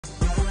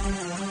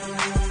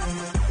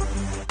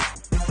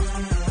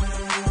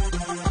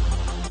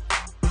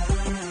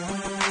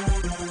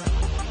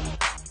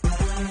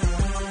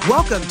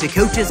Welcome to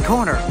Coach's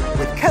Corner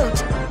with Coach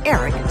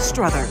Eric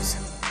Strothers.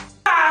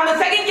 Time to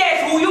second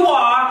guess who you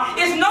are.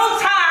 It's no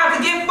time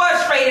to get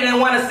frustrated and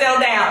want to settle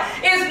down.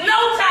 It's no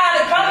time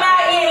to come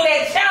out here and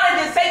let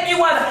challenges take you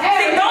under.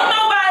 See, don't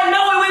nobody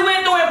know what we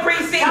went through in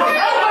preseason.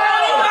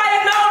 Nobody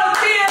know the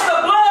tears of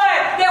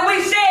blood that we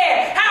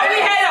shed. How we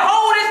had to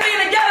hold this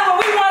thing together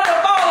when we wanted to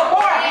fall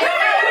apart.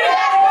 How we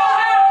had to go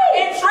out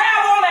and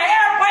travel on an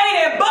airplane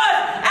and bus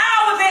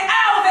hours and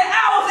hours and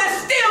hours and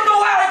still go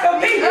out and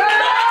compete.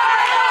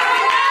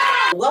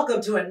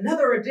 Welcome to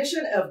another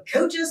edition of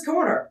Coach's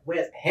Corner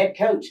with head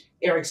coach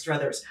Eric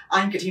Strothers.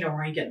 I'm Katina,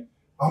 Rankin.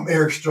 I'm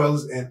Eric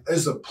Strothers, and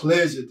it's a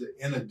pleasure to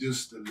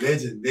introduce the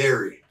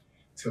legendary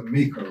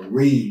Tomekia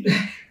Reed.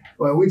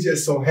 Well, we're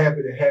just so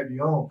happy to have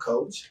you on,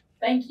 Coach.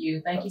 Thank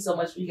you. Thank you so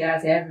much for you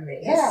guys having me.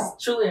 Yeah.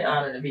 It's truly an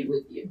honor to be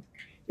with you.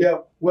 Yeah,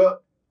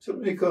 well,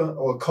 Tomekia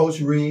or Coach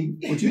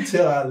Reed, would you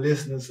tell our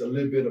listeners a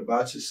little bit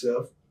about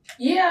yourself?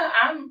 Yeah,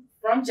 I'm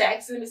from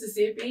Jackson,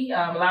 Mississippi.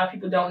 A lot of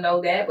people don't know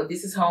that, but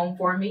this is home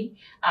for me.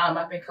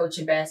 I've been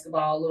coaching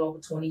basketball a little over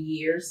 20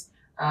 years.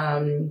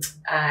 I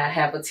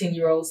have a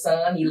 10-year-old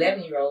son,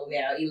 11-year-old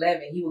now,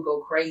 11. He will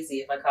go crazy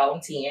if I call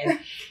him 10.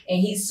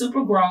 And he's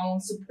super grown,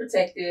 super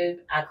protective.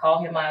 I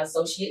call him my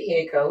associate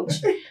head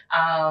coach.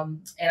 And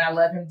I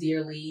love him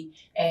dearly.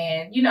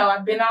 And, you know,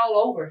 I've been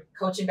all over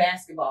coaching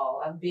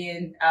basketball.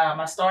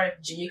 I started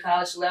at junior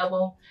college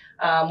level,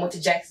 went to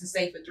Jackson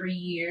State for 3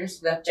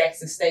 years, left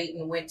Jackson State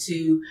and went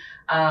to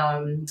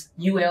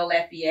UL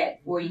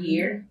Lafayette for a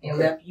year and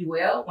left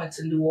UL, went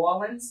to New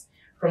Orleans.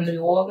 From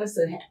New Orleans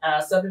to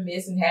Southern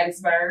Miss in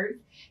Hattiesburg,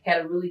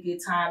 had a really good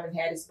time in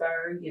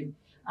Hattiesburg,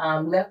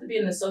 and left to be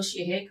an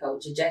associate head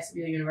coach at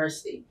Jacksonville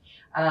University.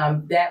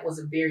 That was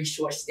a very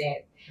short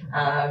stint,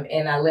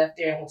 and I left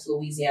there and went to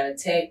Louisiana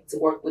Tech to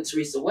work with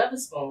Teresa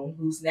Weatherspoon,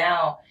 who's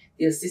now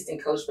the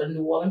assistant coach for the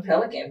New Orleans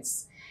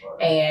Pelicans.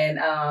 And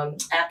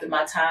after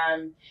my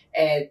time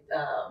at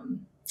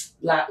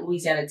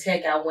Louisiana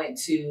Tech, I went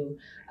to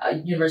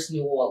University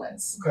of New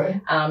Orleans. Okay.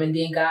 And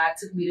then God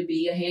took me to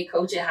be a head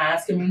coach at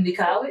Hines Community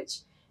College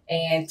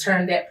and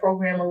turned that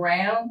program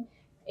around.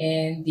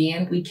 And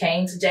then we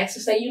came to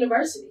Jackson State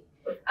University.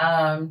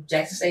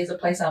 Jackson State is a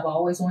place I've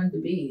always wanted to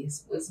be.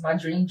 It's my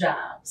dream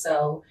job.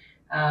 So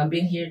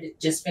been here to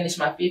just finish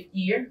my 5th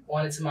year,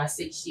 going into my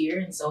 6th year.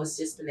 And so it's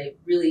just been a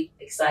really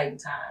exciting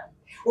time.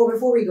 Well,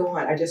 before we go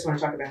on, I just want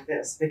to talk about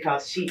this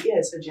because she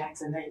is a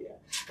Jackson native.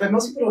 But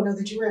most people don't know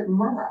that you were at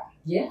Murrah.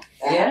 Yeah.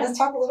 Let's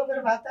talk a little bit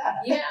about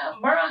that. Yeah,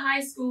 Murrah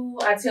High School,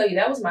 I tell you,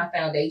 that was my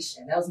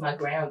foundation. That was my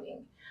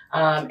grounding.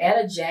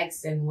 Anna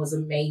Jackson was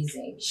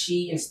amazing.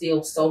 She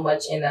instilled so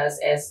much in us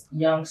as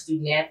young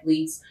student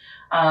athletes.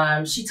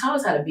 She taught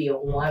us how to be a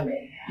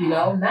woman, you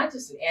know, not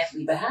just an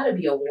athlete, but how to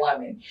be a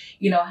woman,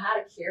 you know, how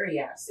to carry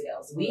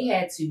ourselves. We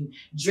had to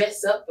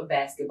dress up for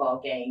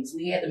basketball games.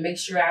 We had to make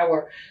sure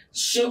our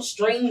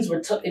strings were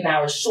tucked in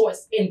our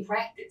shorts in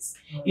practice.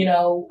 You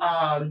know,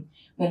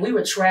 when we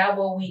would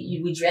travel,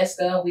 we dressed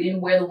up. We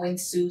didn't wear the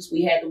wingsuits.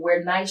 We had to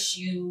wear nice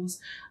shoes.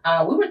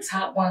 We were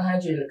top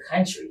 100 in the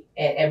country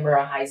at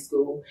Murrah High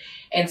School.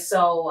 And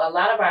so a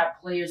lot of our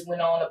players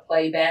went on to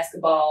play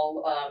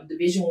basketball,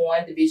 Division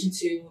I, Division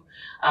II.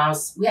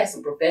 We had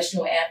some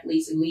professional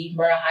athletes that leave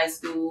Murrah High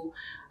School.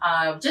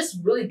 Just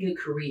really good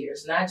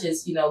careers, not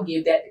just, you know,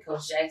 give that to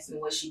Coach Jackson,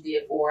 what she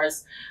did for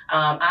us.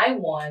 I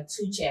won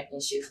 2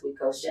 championships with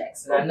Coach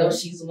Jackson. I know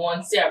she's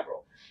won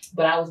several,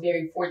 but I was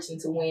very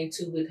fortunate to win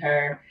 2 with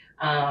her,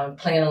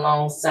 playing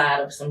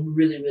alongside of some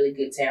really, really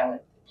good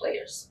talented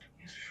players.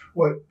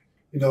 What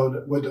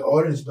the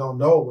audience don't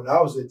know, when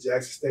I was at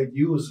Jackson State,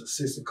 you was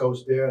assistant coach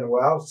there, and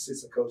when I was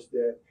assistant coach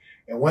there.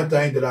 And one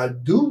thing that I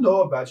do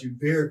know about you,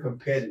 very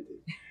competitive.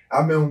 I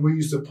remember we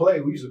used to play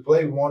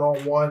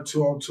 1-on-1,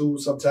 2-on-2.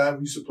 Sometimes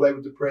we used to play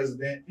with the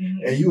president,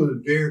 and you were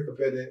very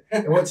competitive.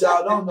 And what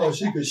y'all don't know,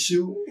 she could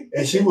shoot,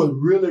 and she was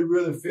really,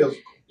 really physical.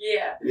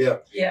 Yeah.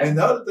 And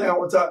the other thing I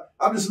want to talk,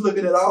 I'm just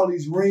looking at all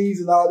these rings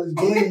and all this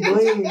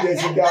bling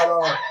that you got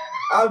on.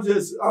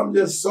 I'm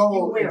just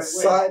so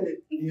excited,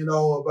 you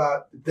know,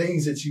 about the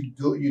things that you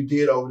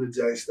did over the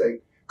Jackson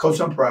State. Coach,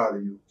 I'm proud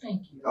of you.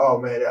 Thank you. Oh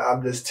man,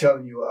 I'm just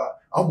telling you,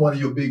 I'm one of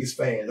your biggest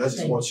fans. I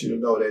just want you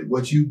to know that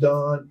what you've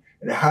done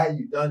and how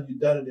you've done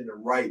it in the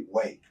right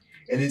way.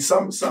 And then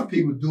some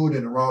people do it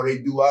in the wrong. They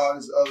do all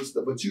this other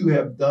stuff, but you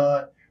have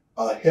done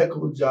a heck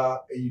of a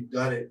job, and you've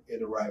done it in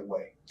the right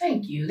way.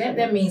 Thank you.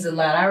 That means a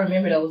lot. I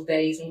remember those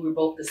days when we were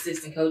both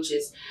assistant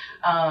coaches,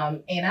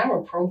 and our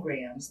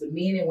programs, the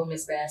men and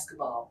women's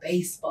basketball,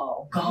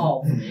 baseball,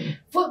 golf,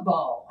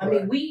 football. I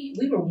mean, we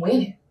were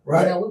winning.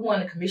 Right. You know, we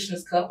won the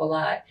Commissioner's Cup a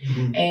lot.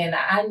 And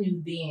I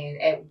knew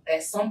then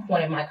at some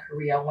point in my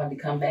career, I wanted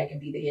to come back and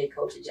be the head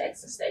coach at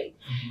Jackson State.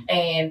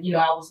 And, you know,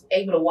 I was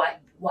able to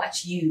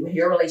watch you and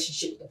your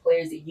relationship with the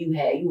players that you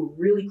had. You were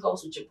really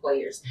close with your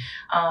players.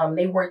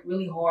 They worked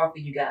really hard for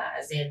you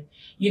guys. And,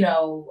 you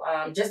know,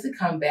 just to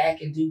come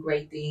back and do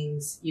great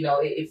things, you know,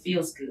 it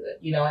feels good,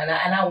 you know, and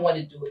I want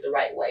to do it the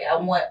right way. I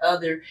want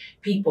other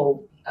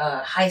people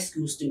high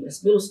school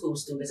students, middle school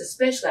students,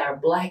 especially our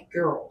Black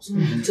girls,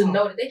 to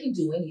know that they can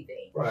do anything.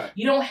 Right.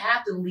 You don't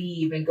have to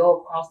leave and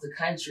go across the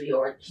country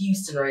or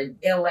Houston or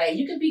LA.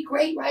 You can be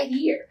great right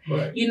here.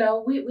 Right. You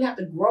know, we have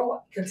to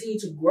continue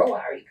to grow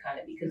our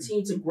economy,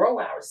 continue to grow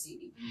our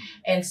city.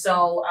 And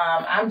so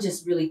I'm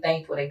just really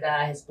thankful that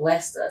God has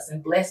blessed us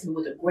and blessed me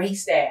with a great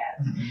staff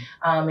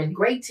and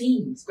great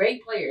teams,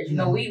 great players. You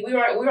know, we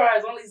are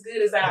only as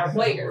good as our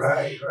players.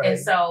 Right. And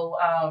so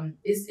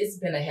it's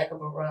been a heck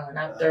of a run.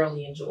 I've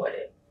thoroughly enjoyed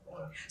it.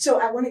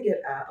 So I want to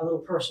get a little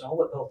personal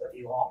with both of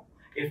you all,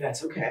 if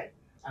that's okay.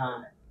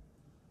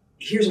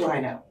 Here's what I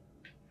know.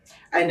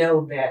 I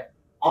know that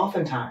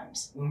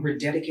oftentimes when we're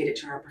dedicated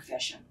to our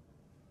profession,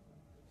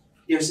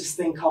 there's this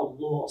thing called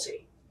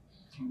loyalty.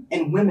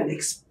 And women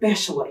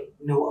especially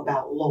know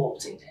about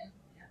loyalty.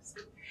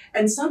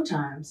 And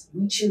sometimes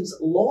we choose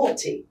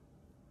loyalty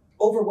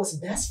over what's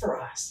best for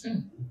us.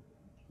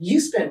 You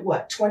spent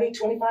what, 20,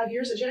 25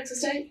 years at Jackson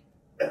State?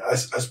 I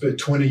spent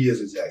 20 years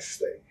at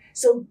Jackson State.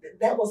 So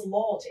that was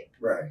loyalty.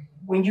 Right.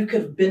 When you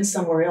could have been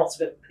somewhere else,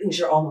 but it was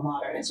your alma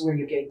mater and it's where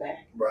you gave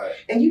back. Right.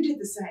 And you did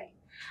the same.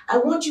 I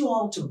want you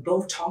all to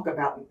both talk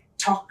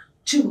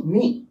to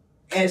me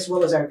as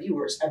well as our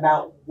viewers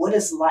about what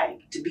it's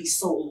like to be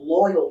so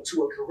loyal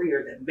to a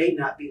career that may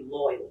not be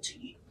loyal to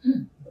you.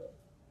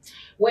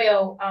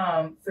 Well,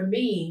 for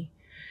me,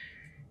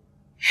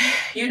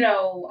 you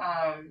know,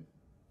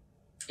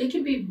 it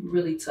can be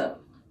really tough.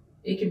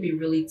 It can be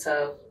really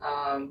tough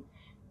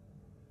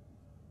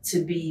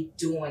to be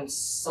doing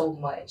so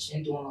much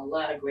and doing a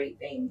lot of great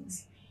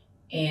things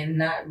and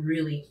not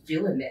really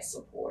feeling that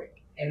support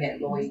and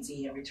that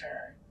loyalty in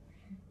return.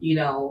 You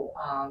know,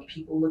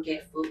 people look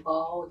at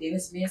football, then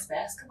it's men's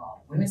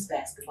basketball. Women's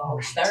basketball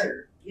is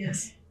third.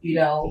 Yes. You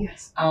know,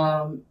 yes.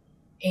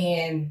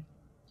 And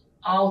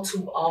all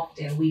too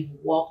often we've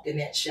walked in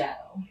that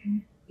shadow.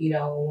 You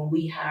know, when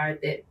we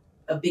hired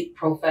a big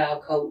profile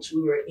coach,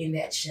 we were in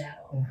that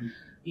shadow.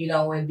 You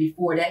know, and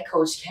before that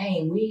coach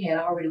came, we had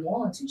already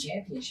won 2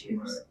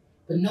 championships.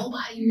 But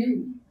nobody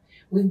knew.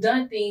 We've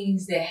done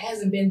things that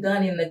hasn't been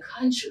done in the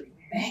country,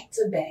 back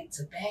to back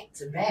to back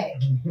to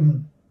back.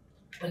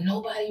 But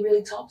nobody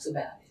really talks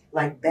about it.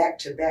 Like back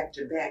to back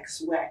to back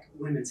SWAC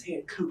Women's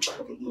Head Coach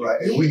of the Year.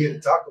 Right, and we're here to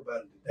talk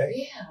about it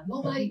today. Yeah,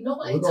 nobody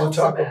we're gonna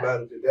talk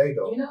about it today,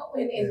 though. You know,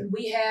 and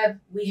we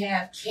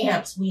have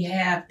camps, we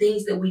have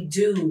things that we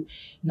do.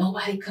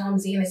 Nobody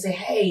comes in and say,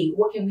 "Hey,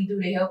 what can we do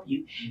to help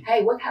you?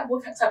 Hey, what type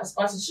of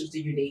sponsorships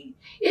do you need?"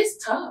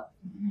 It's tough,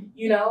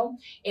 you know.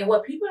 And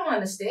what people don't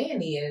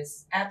understand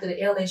is after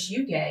the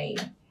LSU game,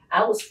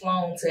 I was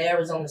flown to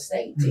Arizona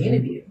State to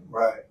interview.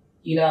 Right.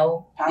 You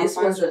know, this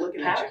was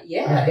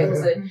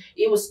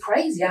it was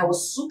crazy. I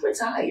was super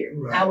tired.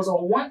 Right. I was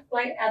on one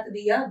flight after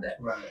the other.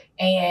 Right.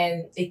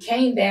 And it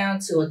came down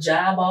to a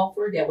job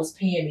offer that was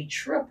paying me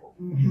triple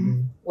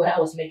what I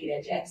was making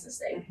at Jackson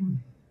State.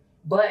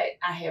 But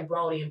I had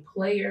brought in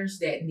players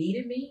that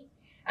needed me.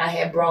 I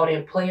had brought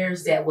in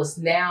players that was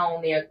now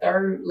on their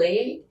third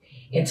leg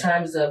in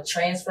terms of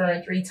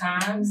transferring 3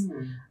 times.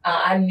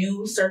 I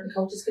knew certain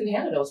coaches couldn't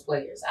handle those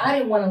players. I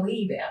didn't want to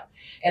leave them.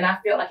 And I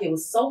felt like it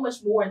was so much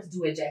more to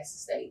do at Jackson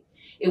State.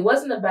 It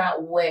wasn't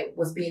about what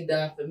was being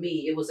done for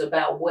me. It was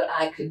about what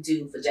I could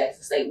do for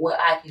Jackson State, what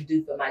I could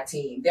do for my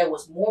team. There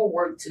was more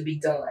work to be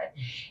done.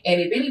 And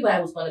if anybody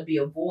was going to be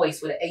a voice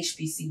for the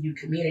HBCU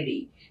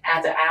community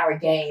after our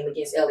game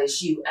against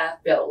LSU, I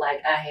felt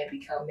like I had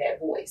become that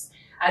voice.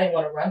 I didn't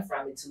want to run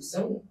from it too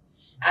soon.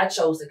 I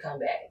chose to come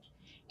back.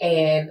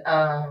 And,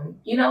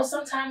 you know,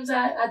 sometimes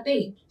I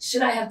think,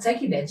 should I have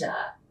taken that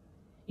job?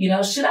 You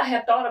know, should I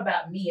have thought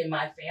about me and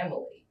my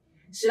family?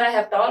 Should I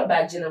have thought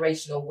about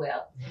generational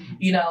wealth?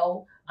 You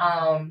know,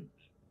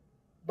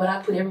 but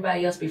I put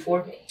everybody else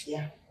before me.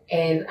 Yeah.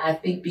 And I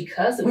think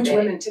because of that. Which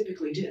women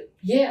typically do.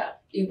 Yeah,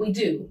 we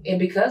do. And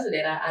because of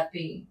that, I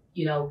think,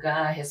 you know,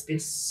 God has been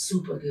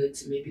super good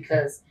to me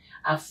because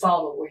I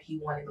followed where he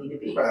wanted me to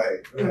be.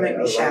 Right. You make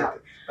me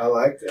shout. I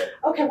like that.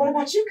 Okay, what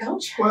about you,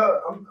 Coach?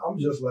 Well, I'm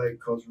just like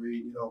Coach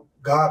Reed. You know,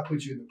 God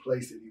put you in the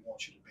place that he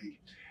wants you to be.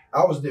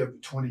 I was there for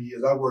 20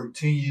 years. I worked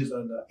 10 years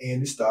under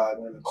Andy Stodd,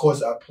 and of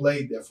course I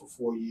played there for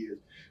 4 years.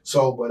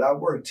 So, but I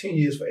worked 10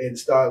 years for Andy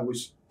Stodd,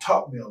 which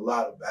taught me a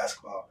lot of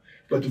basketball.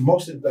 But the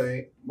most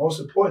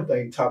important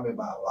thing, he taught me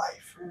about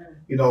life.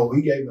 You know,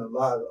 he gave me a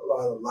lot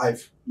of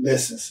life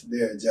lessons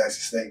there at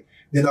Jackson State.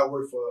 Then I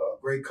worked for a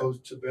great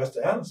coach,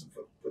 Sylvester Anderson,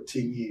 for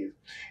 10 years.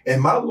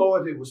 And my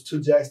loyalty was to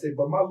Jackson State,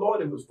 but my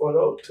loyalty was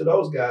to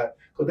those guys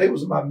because they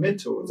was my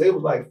mentors. They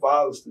was like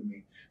fathers to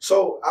me.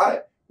 So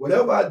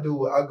whatever I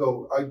do, I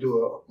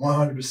do it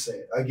 100%.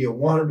 I give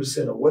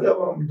 100% of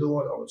whatever I'm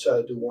doing. I'm gonna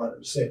try to do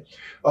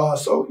 100%.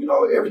 So you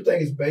know,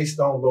 everything is based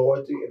on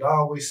loyalty, and I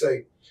always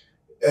say,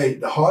 hey,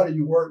 the harder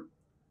you work,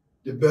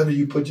 the better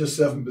you put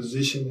yourself in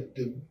position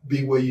to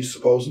be where you're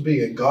supposed to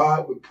be, and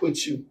God will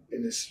put you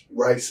in this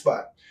right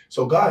spot.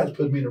 So God has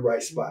put me in the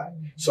right spot.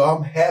 So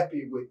I'm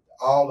happy with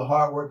all the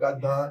hard work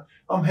I've done.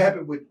 I'm happy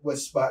with what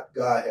spot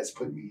God has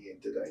put me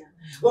in today.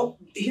 Well,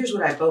 here's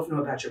what I both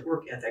know about your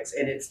work ethics,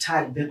 and it's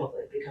tied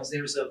biblically, because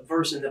there's a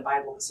verse in the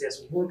Bible that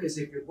says, work as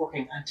if you're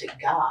working unto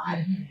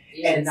God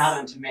Yes. and not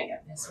unto man.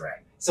 That's right.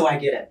 So I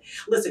get it.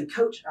 Listen,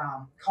 Coach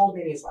called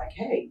me and he's like,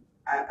 hey,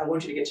 I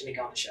want you to get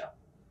Tomekia on the show.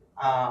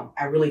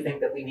 I really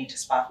think that we need to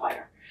spotlight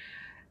her.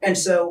 And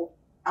so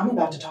I'm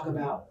about to talk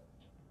about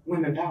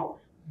women power.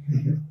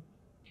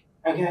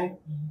 Okay?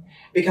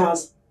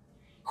 Because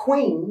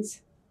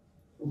queens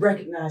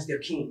recognize their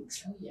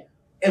kings. Oh, yeah.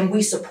 And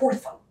we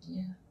support them.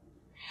 Yeah.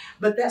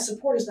 But that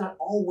support is not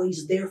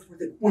always there for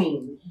the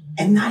queen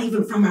and not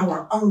even from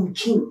our own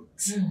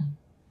kings.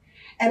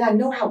 And I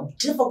know how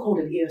difficult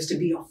it is to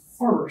be a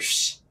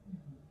first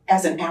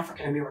as an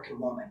African-American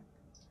woman.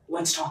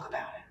 Let's talk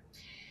about it.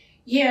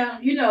 Yeah,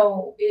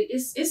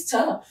 it's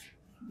tough.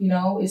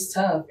 It's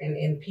tough,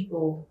 and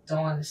people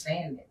don't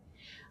understand it.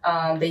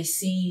 They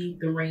see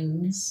the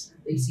rings,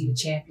 they see the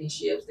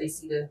championships, they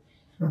see the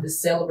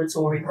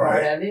celebratory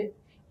part of it,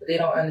 but they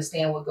don't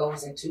understand what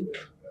goes into it.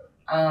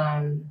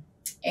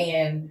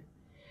 And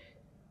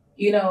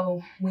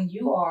when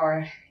you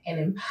are an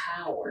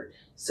empowered,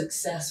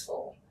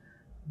 successful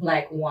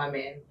Black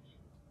woman,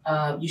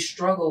 you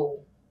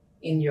struggle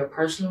in your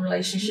personal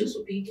relationships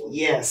with people.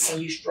 Yes.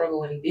 And you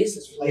struggle in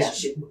business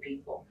relationships with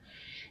people,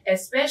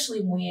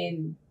 especially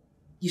when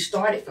you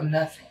started from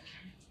nothing.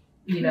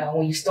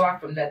 When you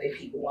start from nothing,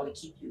 people want to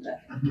keep you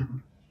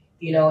nothing.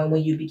 And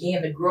when you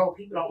begin to grow,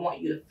 people don't want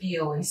you to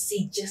feel and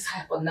see just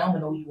how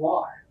phenomenal you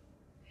are.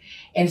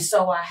 And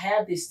so I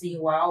have this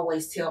thing where I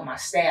always tell my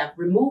staff,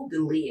 remove the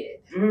lid.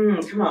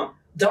 Come on.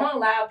 Don't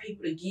allow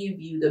people to give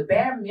you the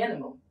bare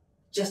minimum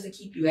just to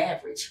keep you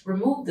average.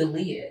 Remove the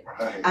lid.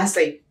 I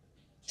say,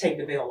 take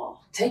the veil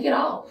off. Take it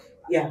off.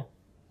 Yeah.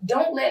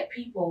 Don't let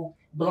people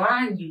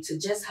blind you to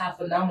just how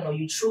phenomenal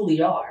you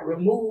truly are.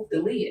 Remove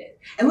the lid.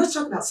 And let's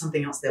talk about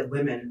something else that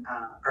women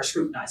are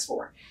scrutinized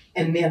for,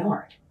 and men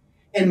aren't.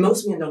 And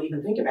most men don't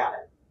even think about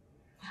it.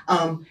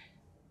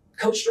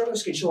 Coach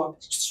Strothers can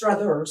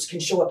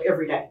show up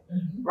every day,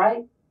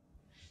 right?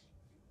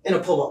 In a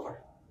pullover.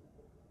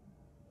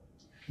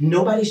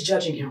 Nobody's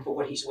judging him for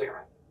what he's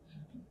wearing.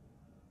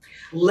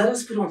 Let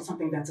us put on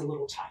something that's a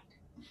little tight,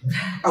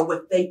 or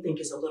what they think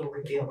is a little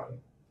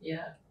revealing.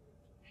 Yeah.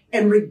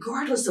 And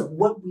regardless of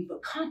what we've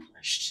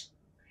accomplished,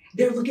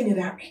 they're looking at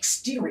our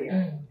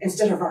exterior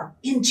instead of our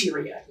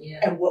interior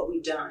and what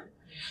we've done.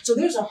 So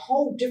there's a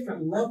whole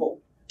different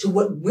level to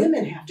what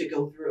women have to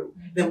go through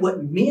than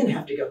what men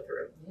have to go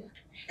through. Yeah.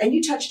 And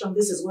you touched on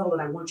this as well,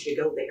 and I want you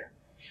to go there.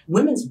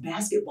 Women's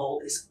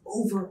basketball is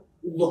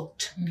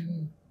overlooked.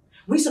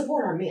 We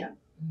support our men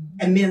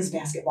and men's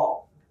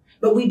basketball,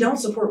 but we don't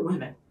support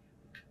women.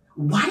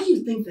 Why do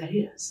you think that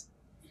is?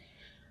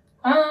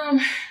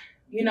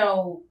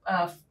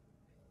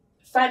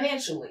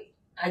 Financially,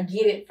 I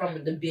get it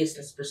from the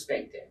business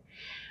perspective.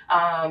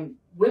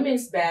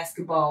 Women's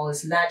basketball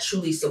is not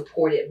truly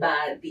supported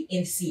by the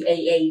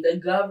NCAA, the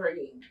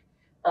governing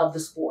of the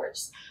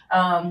sports.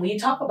 When you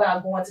talk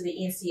about going to the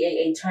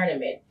NCAA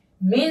tournament,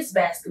 men's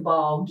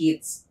basketball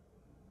gets,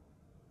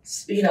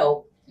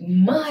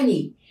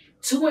 money,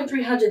 $200,000 and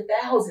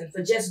 $300,000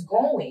 for just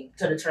going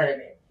to the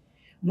tournament.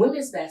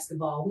 Women's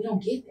basketball, we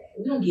don't get that.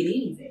 We don't get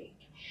anything.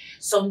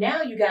 So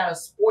now you got a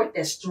sport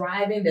that's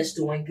thriving, that's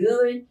doing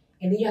good,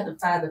 and then you have to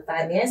find the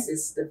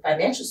finances, the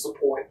financial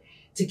support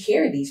to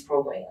carry these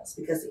programs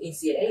because the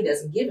NCAA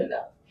doesn't give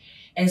enough.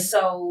 And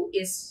so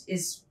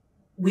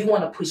we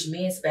want to push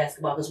men's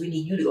basketball because we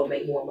need you to go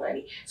make more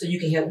money so you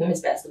can help women's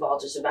basketball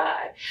to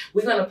survive.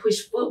 We're going to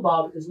push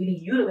football because we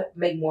need you to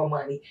make more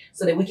money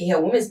so that we can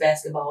help women's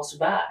basketball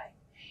survive.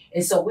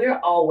 And so we're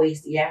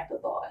always the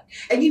afterthought.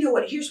 And you know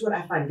what? Here's what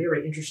I find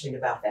very interesting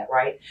about that,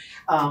 right?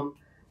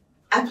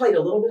 I played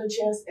a little bit of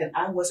chess and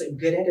I wasn't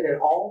good at it at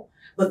all.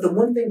 But the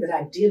one thing that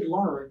I did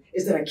learn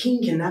is that a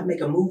king cannot make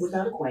a move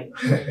without a queen.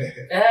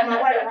 Am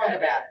I right or wrong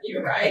about it?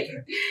 You're right.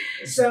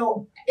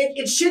 So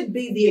it should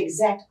be the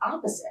exact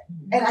opposite.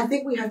 And I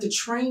think we have to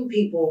train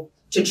people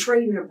to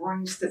train their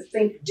brains to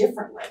think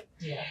differently.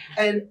 Yeah.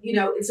 And,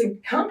 it's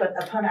incumbent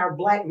upon our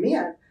Black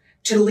men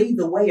to lead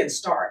the way and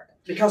start.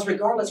 Because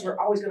regardless, we're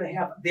always going to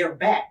have their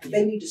back.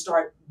 They need to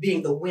start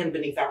being the wind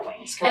beneath our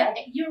wings. Correct?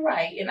 You're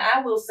right. And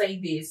I will say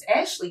this.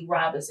 Ashley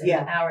Robinson,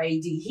 our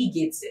AD, he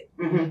gets it.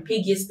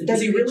 He gets the Does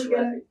he really picture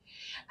get of it?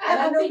 And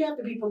I know you have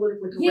to be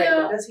politically correct,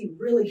 Yeah, but does he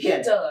really get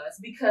it? He does,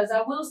 because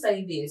I will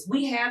say this.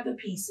 We have the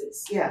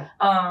pieces. Yeah.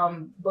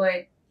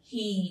 But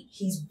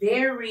he's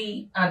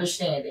very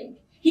understanding.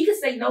 He could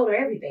say no to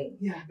everything.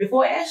 Yeah.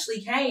 Before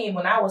Ashley came,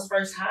 when I was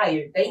first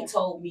hired, they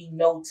told me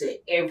no to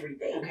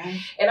everything. Okay.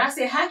 And I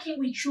said, how can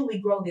we truly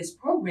grow this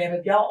program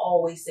if y'all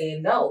always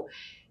saying no?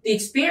 The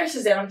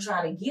experiences that I'm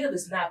trying to give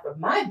is not for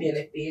my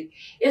benefit,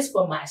 it's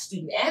for my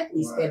student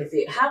athletes'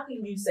 benefit. How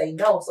can you say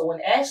no? So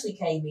when Ashley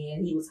came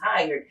in, he was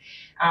hired.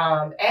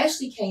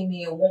 Ashley came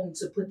in wanting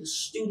to put the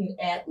student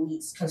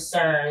athletes'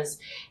 concerns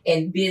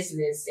and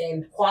business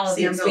and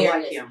quality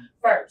experience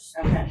first.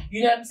 Okay.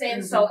 You know what I'm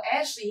saying? So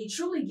Ashley, he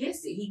truly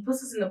gets it. He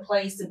puts us in a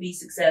place to be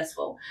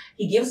successful.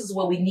 He gives us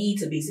what we need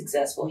to be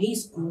successful.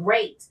 He's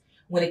great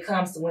when it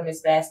comes to women's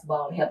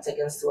basketball and help take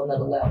us to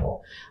another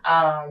level.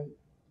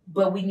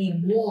 But we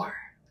need more.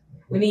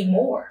 We need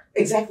more.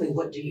 Exactly.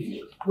 What do you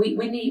need? We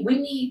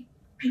need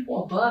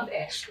people above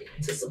Ashley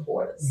to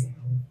support us.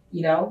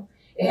 You know,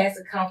 it has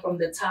to come from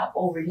the top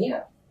over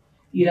here.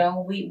 You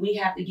know, we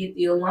have to get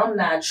the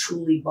alumni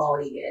truly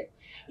bought in.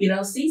 You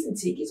know, season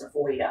tickets are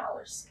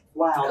 $40.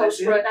 Wow.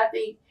 Coach Rudd, I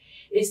think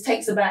it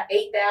takes about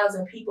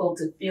 8,000 people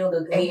to fill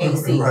the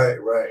AAC. Right.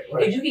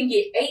 If you can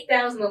get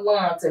 8,000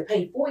 alums to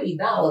pay $40,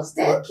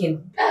 that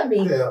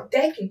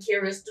can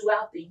carry us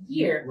throughout the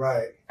year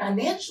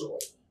financially.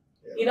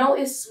 Yeah. You know,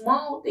 it's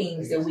small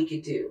things that we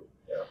could do.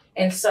 Yeah.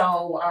 And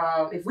so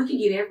if we can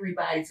get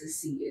everybody to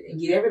see it and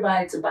get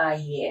everybody to buy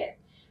in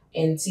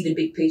and see the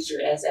big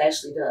picture as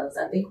Ashley does,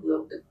 I think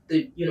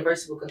the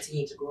university will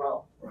continue to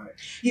grow. Right.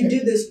 You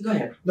did this, go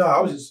ahead. No, I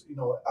was just,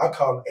 I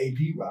call him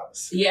A.B.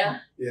 Robinson. Yeah.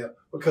 Yeah,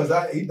 because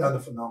he done a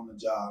phenomenal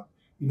job.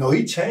 You know,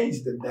 he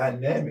changed the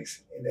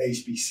dynamics in the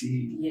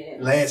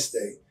HBC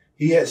landscape.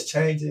 He has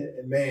changed it,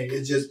 and man,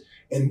 it's just,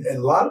 and a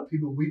lot of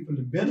people reaping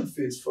the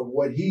benefits for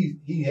what he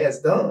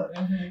has done.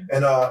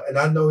 And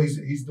I know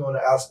he's doing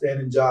an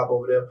outstanding job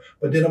over there.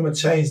 But then I'm gonna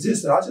change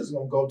this, and I'm just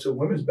gonna go to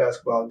women's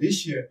basketball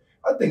this year.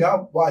 I think I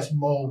watched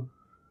more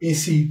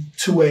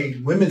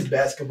NC2A women's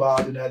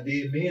basketball than I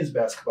did men's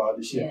basketball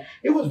this year. Yeah.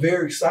 It was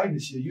very exciting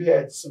this year. You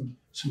had some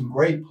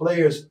great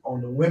players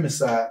on the women's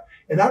side,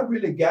 and I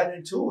really got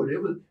into it.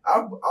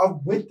 I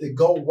went to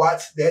go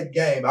watch that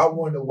game. I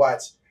wanted to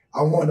watch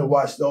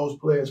those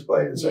players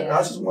play. And so I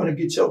just want to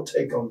get your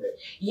take on that.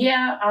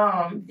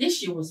 Yeah,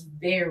 this year was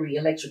very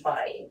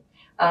electrifying.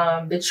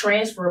 The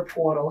transfer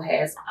portal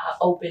has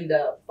opened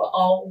up for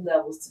all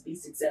levels to be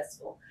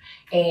successful,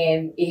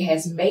 and it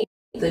has made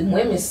the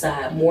women's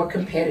side more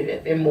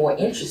competitive and more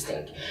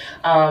interesting.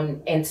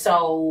 And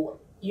so,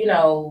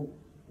 I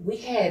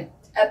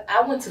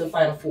went to the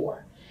Final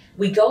Four.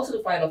 We go to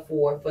the Final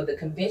Four for the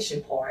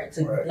convention part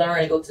to learn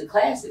and go to the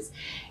classes.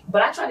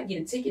 But I tried to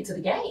get a ticket to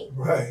the game.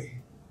 Right.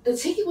 The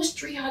ticket was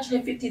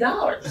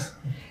 $350.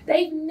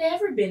 They've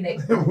never been there.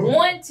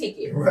 One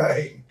ticket.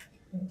 Right.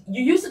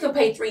 You used to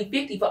pay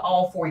 $350 for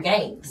all 4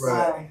 games.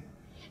 Right.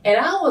 And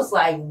I was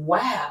like,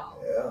 wow.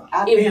 Yeah.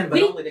 I've been,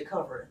 but only to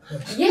cover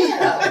it.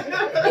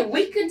 Yeah. If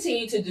we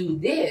continue to do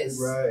this,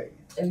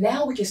 and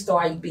now we can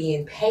start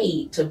being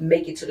paid to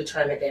make it to the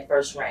tournament that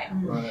first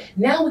round. Right.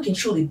 Now we can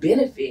truly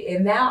benefit,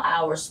 and now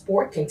our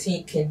sport can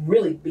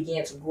really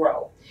begin to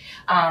grow.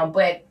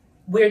 But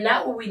we're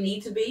not where we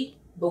need to be,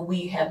 but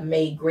we have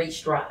made great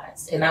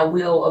strides. And I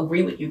will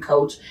agree with you,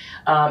 Coach.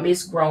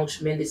 It's grown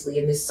tremendously,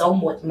 and it's so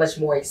much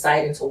more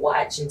exciting to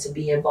watch and to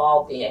be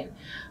involved in.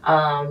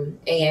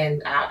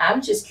 And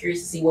I'm just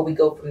curious to see where we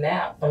go from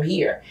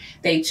here.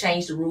 They've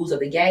changed the rules of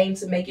the game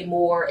to make it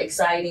more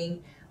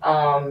exciting.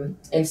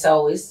 And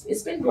so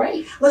it's been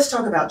great. Let's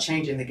talk about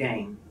changing the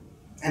game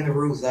and the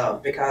rules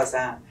of, because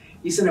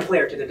you sent a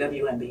player to the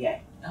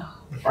WNBA,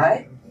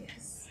 right?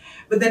 Yes.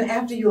 But then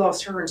after you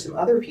lost her and some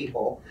other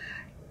people,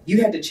 you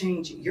had to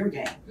change your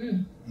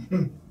game.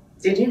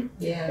 Did you?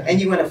 Yeah. And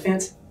you went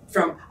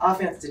from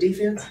offense to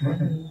defense?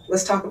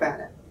 Let's talk about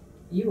it.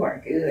 You are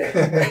good.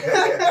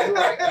 You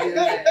are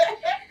good.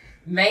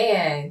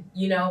 Man,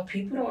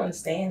 people don't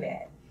understand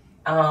that.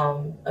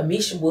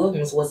 Amisha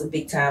Williams was a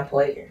big-time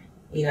player.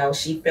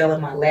 She fell in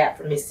my lap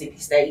from Mississippi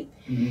State,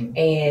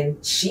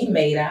 and she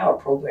made our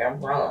program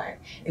run.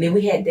 And then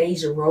we had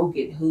Deja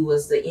Rogan, who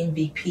was the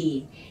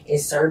MVP in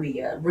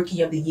Serbia,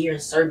 Rookie of the Year in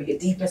Serbia,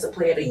 Defensive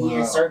Player of the Year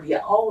in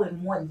Serbia, all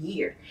in 1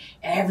 year,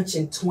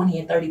 averaging 20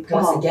 and 30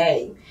 points a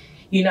game.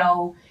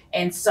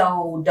 And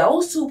so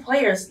those 2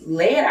 players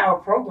led our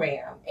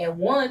program and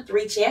won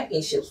 3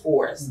 championships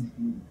for us.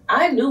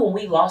 I knew when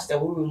we lost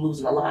them, we were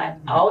losing a lot.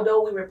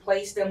 Although we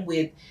replaced them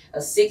with a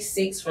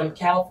 6'6" from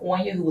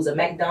California, who was a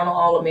McDonald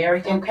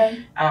All-American,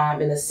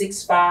 and a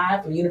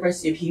 6'5" from the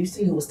University of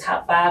Houston, who was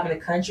top 5 in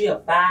the country, a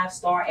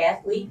 5-star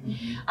athlete.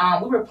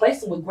 We replaced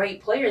them with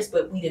great players,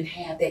 but we didn't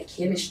have that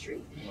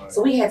chemistry.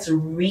 So we had to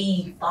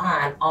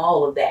refine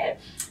all of that.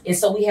 And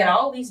so we had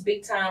all these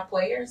big-time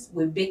players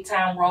with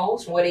big-time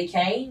roles from where they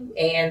came,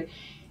 and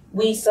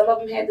some of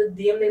them had to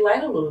dim their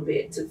light a little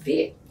bit to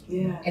fit.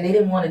 Yeah. And they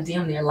didn't want to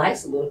dim their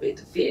lights a little bit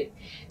to fit.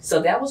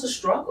 So that was a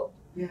struggle.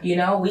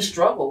 Yeah. We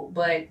struggled,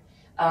 but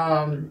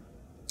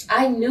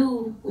I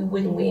knew we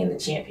wouldn't win the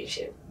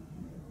championship.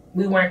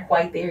 We weren't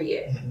quite there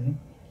yet.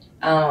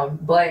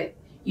 But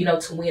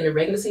to win a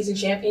regular season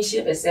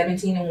championship at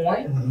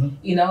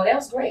 17-1, that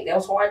was great. That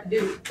was hard to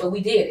do, but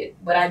we did it.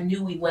 But I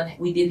knew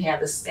we didn't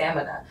have the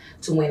stamina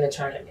to win the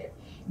tournament.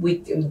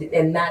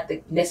 And not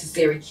the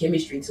necessary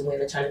chemistry to win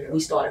the tournament. We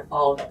started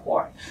falling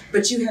apart.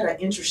 But you had an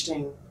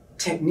interesting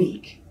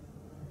technique,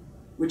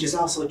 which is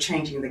also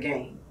changing the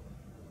game.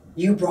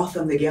 You brought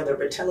them together,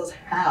 but tell us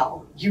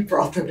how you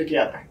brought them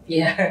together.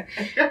 Yeah.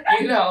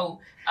 You know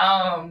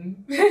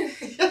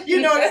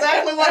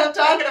exactly what I'm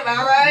talking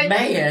about, right?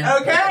 Man.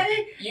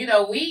 Okay.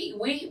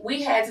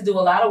 We had to do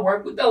a lot of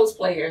work with those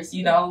players.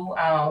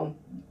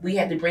 we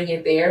had to bring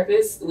in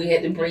therapists. We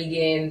had to bring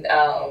in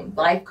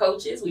life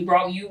coaches. We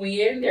brought you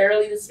in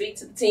early to speak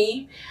to the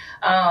team.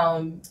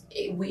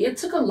 It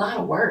took a lot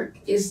of work.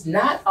 It's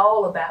not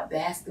all about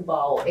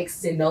basketball,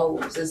 X's and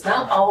O's. It's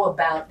not all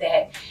about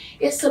that.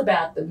 It's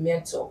about the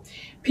mental.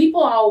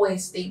 People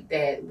always think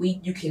that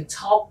you can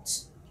talk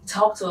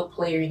to a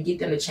player and get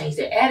them to change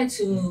their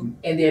attitude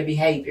and their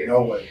behavior.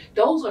 No way.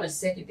 Those are the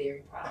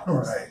secondary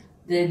problems. Right.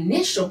 The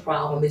initial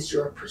problem is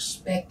your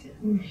perspective,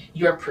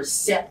 your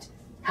perceptive,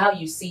 how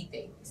you see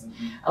things.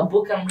 A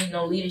book I'm reading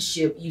on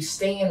leadership, you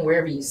stand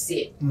wherever you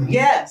sit.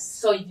 Yes.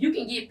 So if you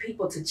can get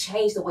people to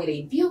change the way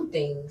they view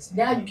things,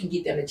 now you can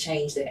get them to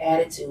change their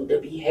attitude,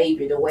 their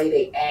behavior, the way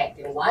they act,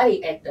 and why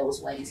they act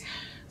those ways.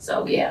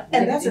 So yeah.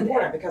 And that's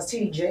important because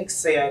T.D. Jakes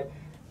said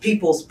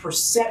people's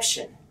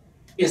perception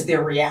is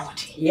their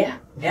reality. Yeah,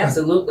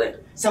 absolutely.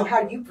 So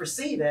how you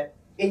perceive it,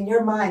 in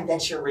your mind,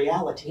 that's your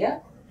reality. Yeah.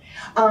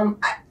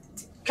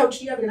 Coach,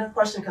 do you have another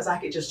question? Because I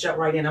could just jump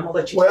right in. I'm gonna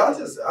let you. Well, I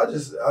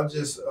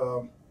just,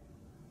 you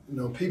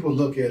know, people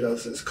look at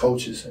us as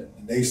coaches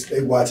and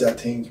they watch our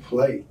teams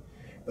play,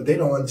 but they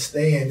don't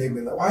understand. They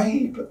be like,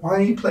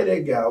 why he play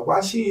that guy?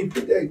 Why she ain't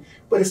put that?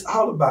 But it's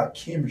all about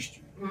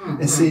chemistry.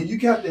 And see, you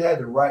got to have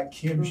the right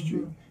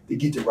chemistry to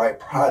get the right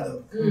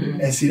product.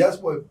 And see, that's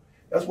what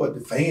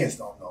the fans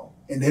don't know,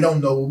 and they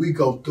don't know what we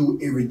go through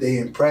every day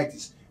in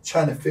practice,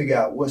 trying to figure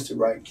out what's the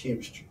right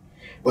chemistry.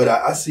 But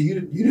I see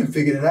you didn't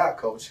figure it out,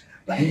 Coach.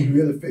 You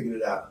really figured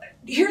it out.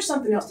 Here's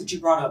something else that you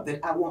brought up that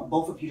I want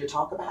both of you to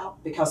talk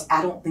about because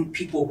I don't think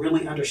people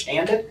really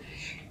understand it.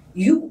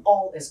 You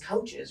all as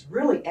coaches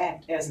really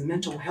act as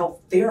mental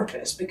health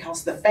therapists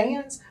because the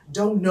fans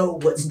don't know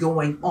what's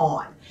going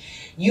on.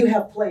 You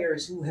have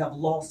players who have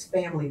lost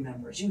family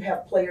members. You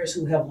have players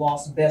who have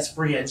lost best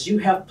friends. You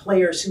have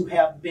players who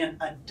have been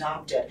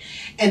adopted.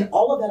 And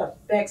all of that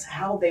affects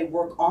how they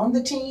work on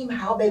the team,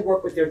 how they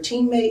work with their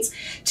teammates.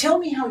 Tell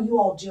me how you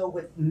all deal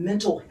with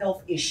mental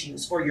health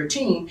issues for your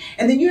team.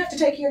 And then you have to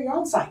take care of your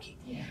own psyche,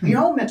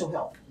 your own mental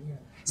health.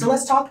 So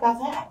let's talk about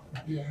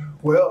that.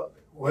 Well,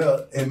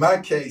 in my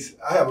case,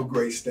 I have a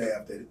great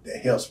staff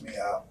that helps me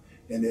out.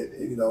 And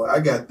you know, I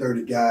got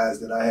 30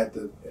 guys that I have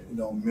to, you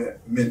know,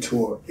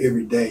 mentor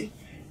every day.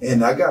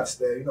 And I got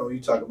staff. You know, you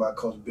talk about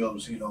Coach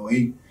Billups. You know,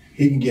 he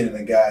can get in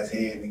a guy's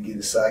head and get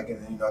a psyche.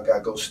 And you know, I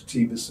got Coach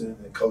Stevenson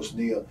and Coach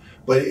Neal.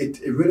 But it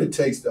really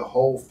takes the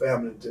whole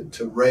family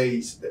to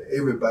raise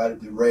everybody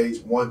to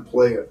raise one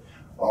player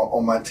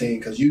on my team.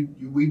 Because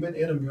we've been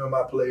interviewing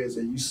my players,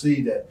 and you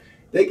see that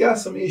they got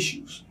some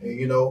issues. And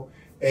you know.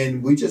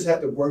 And we just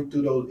have to work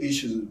through those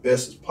issues as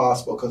best as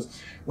possible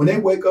because when they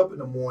wake up in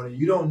the morning,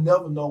 you don't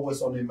never know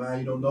what's on their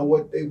mind. You don't know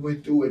what they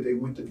went through when they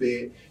went to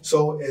bed.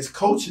 So as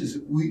coaches,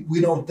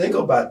 we don't think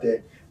about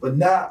that. But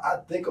now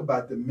I think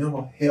about the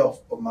mental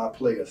health of my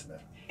players now.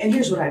 And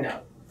here's what I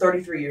know.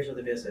 33 years of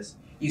the business.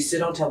 You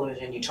sit on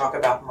television, you talk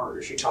about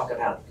murders, you talk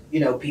about,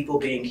 you know, people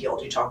being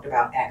killed, you talked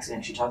about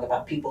accidents, you talk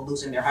about people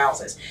losing their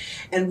houses.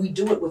 And we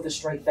do it with a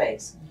straight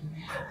face.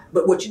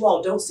 But what you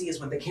all don't see is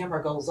when the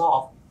camera goes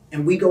off,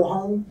 and we go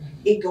home,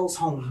 it goes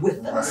home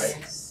with us.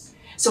 Right.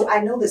 So I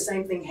know the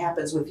same thing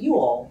happens with you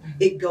all.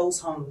 It goes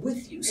home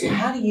with you. So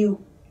how do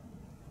you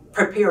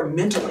prepare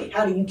mentally?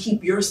 How do you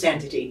keep your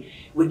sanity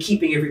with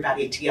keeping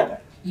everybody together?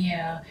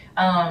 Yeah,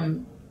 I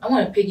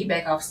want to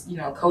piggyback off, you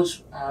know,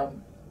 Coach.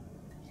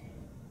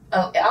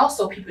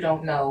 Also, people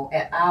don't know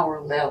at our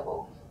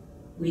level,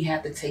 we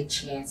have to take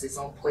chances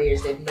on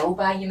players that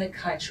nobody in the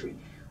country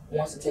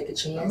wants to take a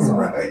chance on.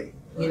 Right.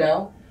 You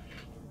know?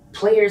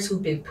 Players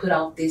who've been put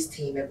off this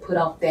team and put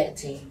off that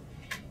team,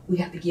 we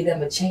have to give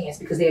them a chance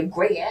because they're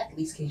great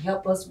athletes, can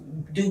help us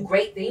do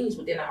great things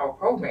within our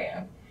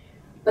program,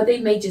 but they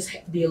may just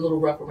be a little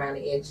rough around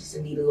the edges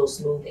and need a little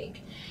smoothing.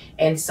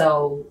 And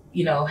so,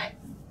 you know,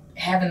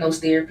 having those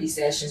therapy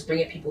sessions,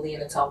 bringing people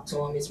in to talk to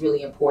them is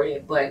really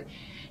important. But,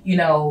 you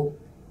know,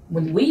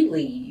 when we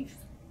leave,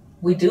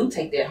 we do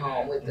take that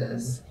home with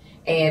us.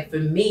 And for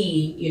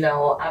me, you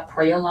know, I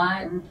pray a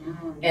lot,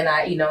 and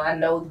I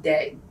know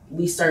that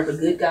we serve a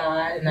good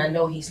God, and I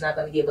know He's not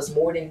going to give us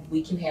more than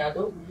we can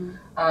handle.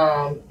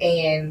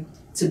 And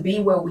to be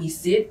where we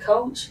sit,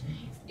 Coach,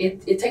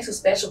 it takes a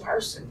special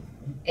person,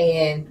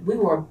 and we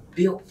were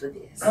built for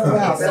this. Oh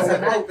wow, so that's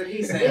a quote that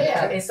he said.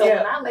 Yeah, and so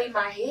when I lay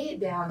my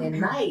head down at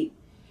night,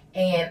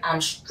 and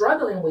I'm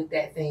struggling with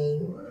that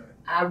thing,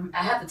 I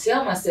have to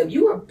tell myself,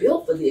 you were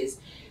built for this.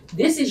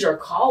 This is your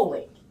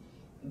calling.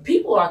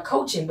 People are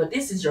coaching, but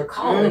this is your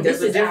calling.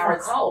 This is our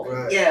calling.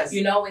 Right. Yes.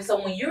 You know, and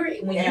so when you're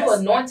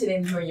anointed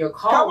and you're in your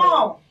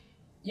calling,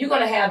 you're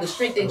gonna have the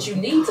strength that you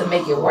need to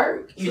make it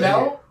work. You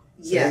know.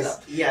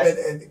 Yes.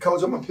 And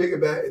Coach, I'm gonna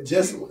piggyback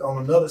just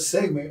on another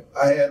segment.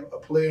 I had a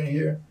player in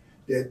here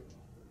that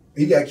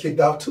he got kicked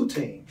off 2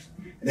 teams,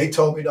 and they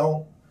told me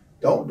don't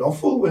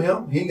fool with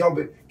him. He ain't gonna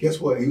be.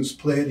 Guess what? He was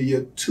player of the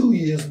year 2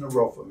 years in a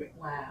row for me.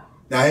 Wow.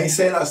 Now I ain't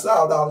saying I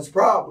solved all his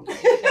problems,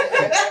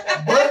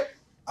 but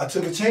I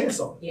took a chance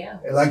on it. Yeah.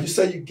 And like you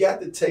say, you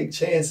got to take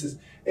chances.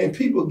 And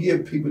people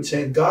give people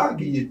chance. God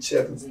give you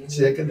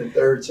second and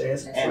third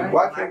chance. That's And right.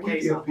 why can't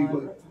we give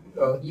people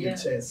get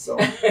a chance. So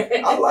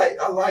I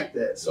like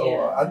that.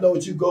 So I know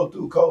what you go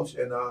through, Coach,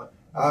 and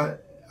I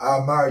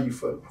admire you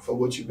for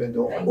what you've been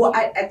doing. Well,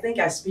 I think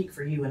I speak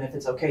for you, and if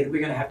it's okay,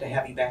 we're going to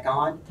have you back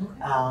on.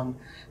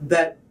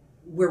 But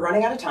we're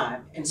running out of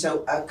time, and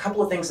so a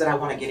couple of things that I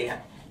want to get in.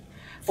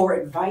 For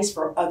advice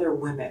for other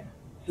women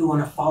who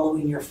want to follow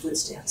in your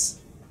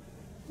footsteps,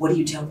 what do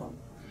you tell them?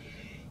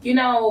 You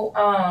know,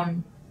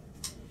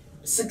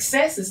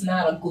 success is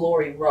not a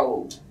glory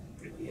road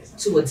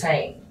to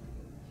attain.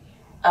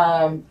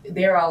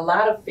 There are a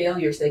lot of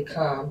failures that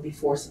come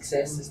before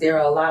successes. There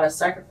are a lot of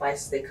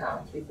sacrifices that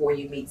come before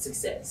you meet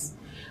success.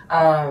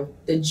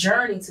 The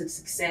journey to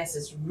success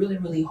is really,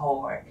 really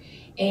hard.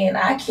 And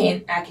I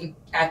don't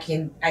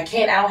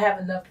have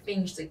enough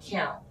fingers to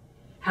count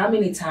how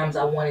many times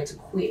I wanted to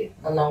quit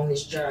along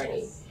this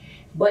journey.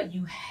 But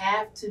you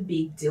have to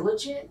be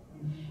diligent,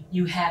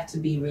 you have to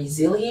be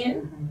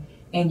resilient,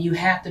 and you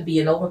have to be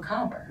an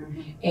overcomer.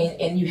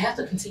 And you have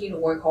to continue to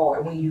work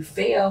hard. When you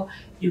fail,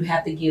 you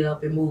have to get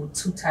up and move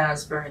 2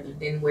 times further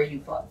than where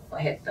you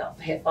had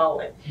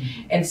fallen.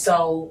 And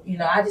so, you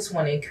know, I just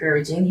want to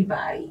encourage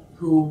anybody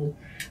who's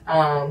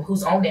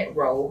on that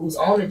road, who's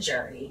on a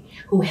journey,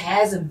 who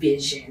has a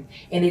vision,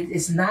 and it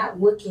is not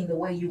looking the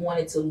way you want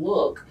it to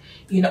look.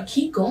 You know,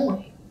 keep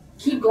going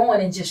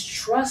and just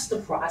trust the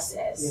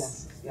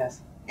process.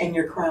 Yes. And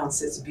your crown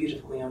sits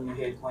beautifully on your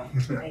head, Queen.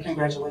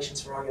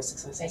 Congratulations for all your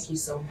successes. Thank you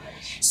so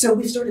much. So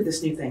we started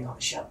this new thing on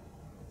the show,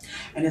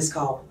 and it's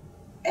called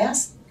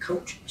Ask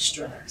Coach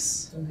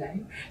Strothers.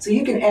 Okay. So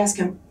you can ask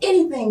him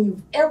anything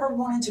you've ever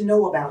wanted to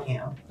know about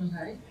him,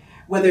 Okay.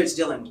 whether it's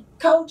dealing with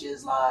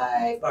coach's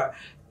life or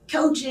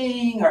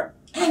coaching or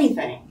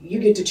anything. You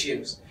get to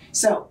choose.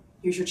 So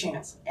here's your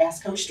chance.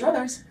 Ask Coach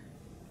Strothers.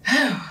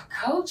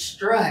 Coach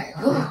Strutt.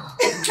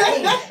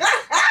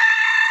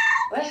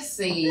 Let's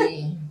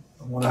see.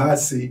 I'm on a hot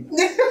seat.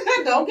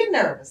 Don't get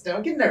nervous.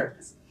 Don't get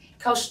nervous.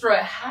 Coach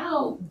Strutt,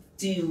 how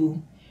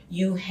do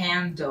you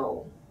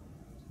handle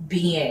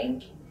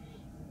being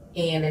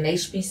in an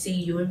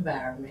HBCU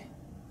environment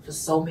for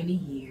so many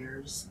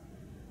years,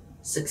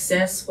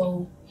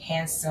 successful,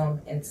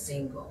 handsome, and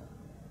single?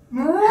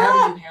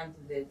 How do you handle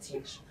the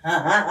attention?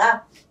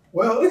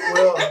 Well,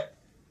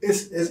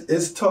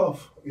 it's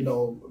tough, you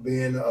know,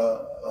 being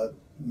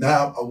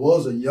now I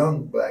was a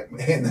young black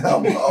man, now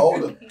I'm an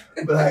older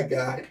black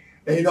guy.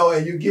 And you know,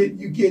 and you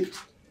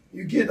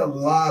get a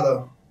lot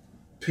of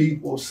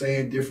people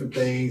saying different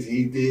things,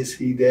 he this,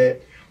 he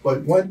that.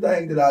 But one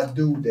thing that I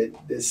do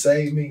that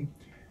saved me,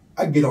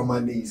 I get on my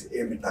knees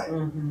every night.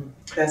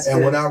 That's and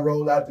good. when I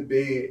roll out the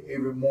bed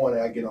every morning,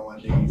 I get on my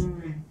knees.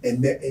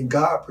 And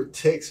God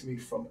protects me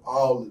from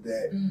all of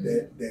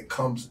that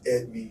comes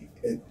at me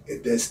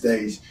at that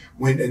stage.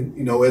 And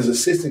you know, as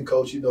assistant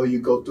coach, you know, you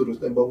go through the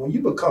thing. But when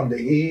you become the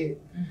head,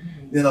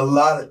 then a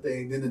lot of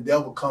things, then the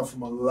devil comes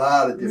from a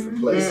lot of different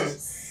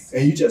places.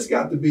 And you just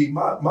got to be,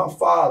 my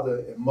father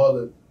and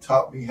mother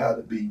taught me how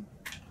to be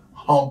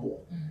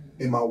humble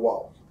in my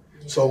walk.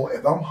 So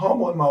if I'm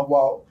humble in my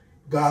walk,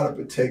 God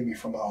will protect me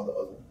from all the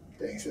other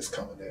things that's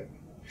coming at me.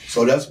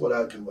 So that's what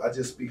I do. I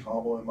just be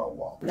humble in my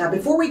walk. Now,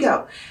 before we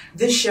go,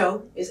 this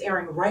show is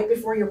airing right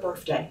before your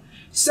birthday.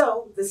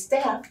 So the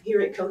staff here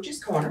at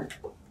Coach's Corner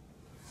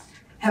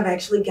have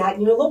actually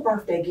gotten you a little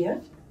birthday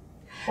gift.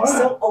 Wow.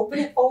 So open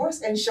it for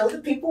us and show the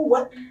people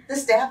what the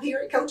staff here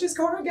at Coach's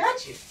Corner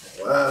got you.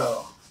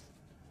 Wow.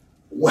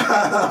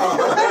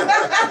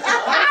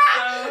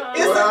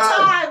 It's a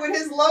tie with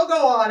his logo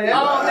on it.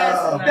 Oh,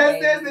 that's That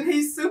nice. says that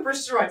he's super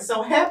strong.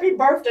 So happy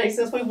birthday,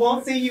 since we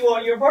won't see you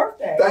on your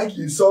birthday. Thank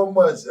you so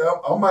much.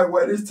 I might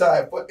wear this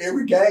tie for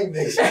every game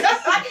next year.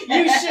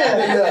 You should.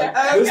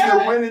 Yeah. This is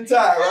the winning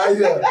tie right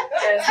here.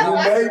 That's You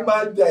awesome. made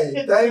my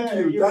day. Thank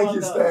you. You're Thank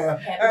you, welcome. staff.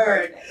 Happy All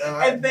right. birthday. All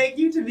right. And thank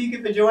you,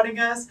 Tomekia, for joining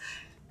us.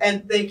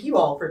 And thank you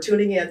all for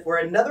tuning in for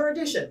another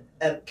edition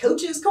of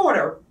Coach's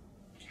Corner.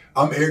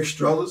 I'm Eric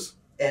Strothers.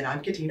 And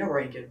I'm Katina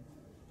Rankin.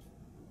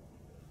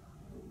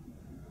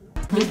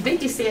 Miss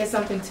Vicky said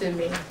something to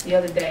me the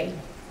other day,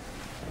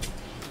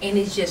 and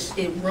it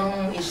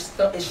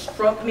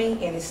struck me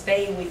and it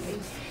stayed with me.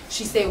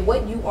 She said,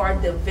 what you are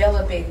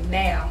developing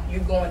now,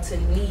 you're going to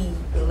need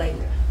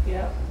later.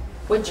 Yeah.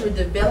 What you're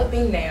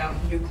developing now,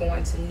 you're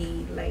going to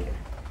need later.